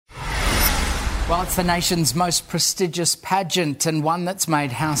Well, it's the nation's most prestigious pageant and one that's made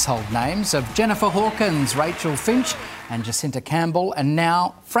household names of Jennifer Hawkins, Rachel Finch and Jacinta Campbell and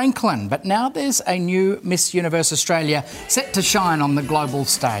now Franklin. But now there's a new Miss Universe Australia set to shine on the global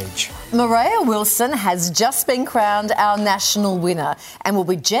stage. Maria Wilson has just been crowned our national winner and will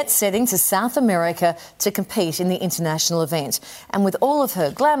be jet-setting to South America to compete in the international event. And with all of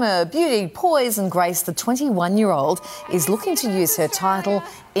her glamour, beauty, poise and grace, the 21-year-old is looking to use her title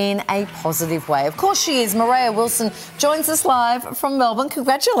in a positive way. Of course she is. Maria Wilson joins us live from Melbourne.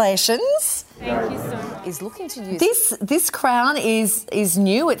 Congratulations. Thank you so much. Is looking to use this crown is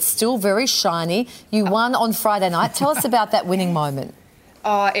new. It's still very shiny. You won on Friday night. Tell us about that winning moment.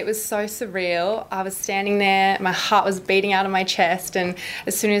 Oh, it was so surreal. I was standing there, my heart was beating out of my chest, and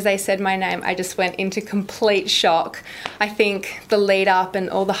as soon as they said my name, I just went into complete shock. I think the lead up and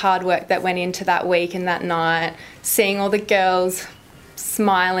all the hard work that went into that week and that night, seeing all the girls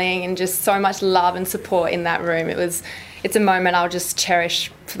smiling and just so much love and support in that room, it's a moment I'll just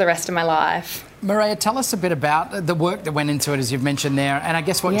cherish for the rest of my life. Maria, tell us a bit about the work that went into it, as you've mentioned there, and I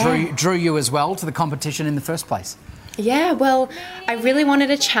guess what drew you as well to the competition in the first place. Yeah, well, I really wanted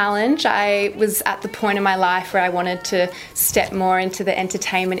a challenge. I was at the point in my life where I wanted to step more into the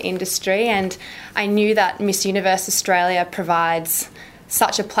entertainment industry, and I knew that Miss Universe Australia provides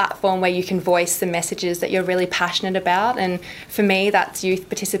such a platform where you can voice the messages that you're really passionate about, and for me that's youth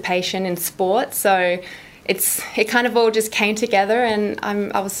participation in sport. So it kind of all just came together, and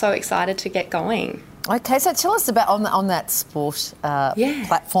I was so excited to get going. Okay, so tell us about on that sport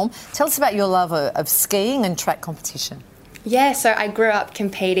platform. Tell us about your love of skiing and track competition. Yeah, so I grew up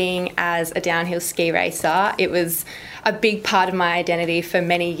competing as a downhill ski racer. It was a big part of my identity for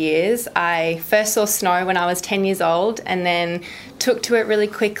many years. I first saw snow when I was 10 years old and then took to it really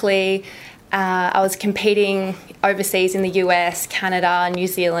quickly. I was competing overseas in the US, Canada, New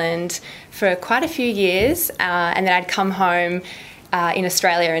Zealand for quite a few years, and then I'd come home in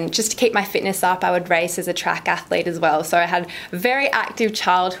Australia, and just to keep my fitness up, I would race as a track athlete as well. So I had a very active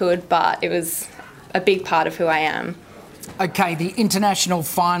childhood, but it was a big part of who I am. Okay, the international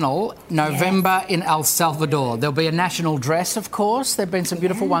final, November in El Salvador. There'll be a national dress, of course. There have been some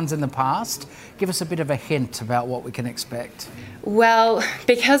beautiful ones in the past. Give us a bit of a hint about what we can expect. Well,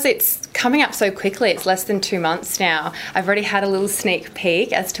 because it's coming up so quickly, it's less than 2 months now, I've already had a little sneak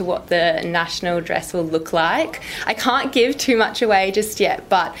peek as to what the national dress will look like. I can't give too much away just yet,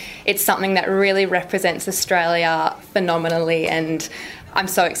 but it's something that really represents Australia phenomenally, and I'm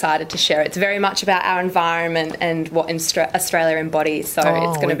so excited to share it. It's very much about our environment and what Australia embodies, so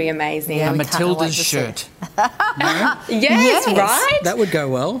it's going to be amazing. Yeah, Matilda's shirt. Yes, right? That would go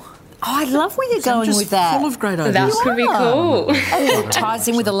well. Oh, I love where you're going with that. Full of great ideas. That could be cool. And it ties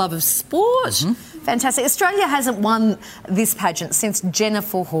in with a love of sport. Fantastic. Australia hasn't won this pageant since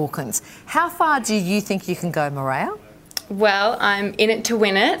Jennifer Hawkins. How far do you think you can go, Maria? Well, I'm in it to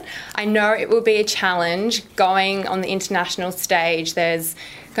win it. I know it will be a challenge going on the international stage. There's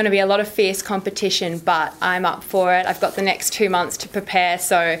going to be a lot of fierce competition, but I'm up for it. I've got the next 2 months to prepare,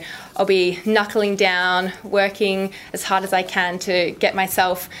 so I'll be knuckling down, working as hard as I can to get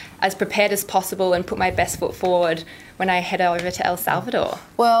myself as prepared as possible and put my best foot forward when I head over to El Salvador.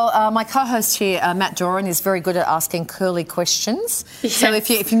 Well, my co-host here, Matt Doran, is very good at asking curly questions. Yes. So if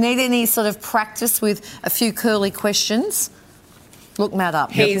you need any sort of practice with a few curly questions, look Matt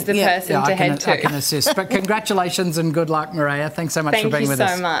up. He's the person to head to. I can assist. But congratulations and good luck, Maria. Thanks so much for being with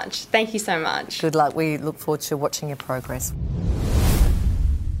us. Thank you so much. Thank you so much. Good luck. We look forward to watching your progress.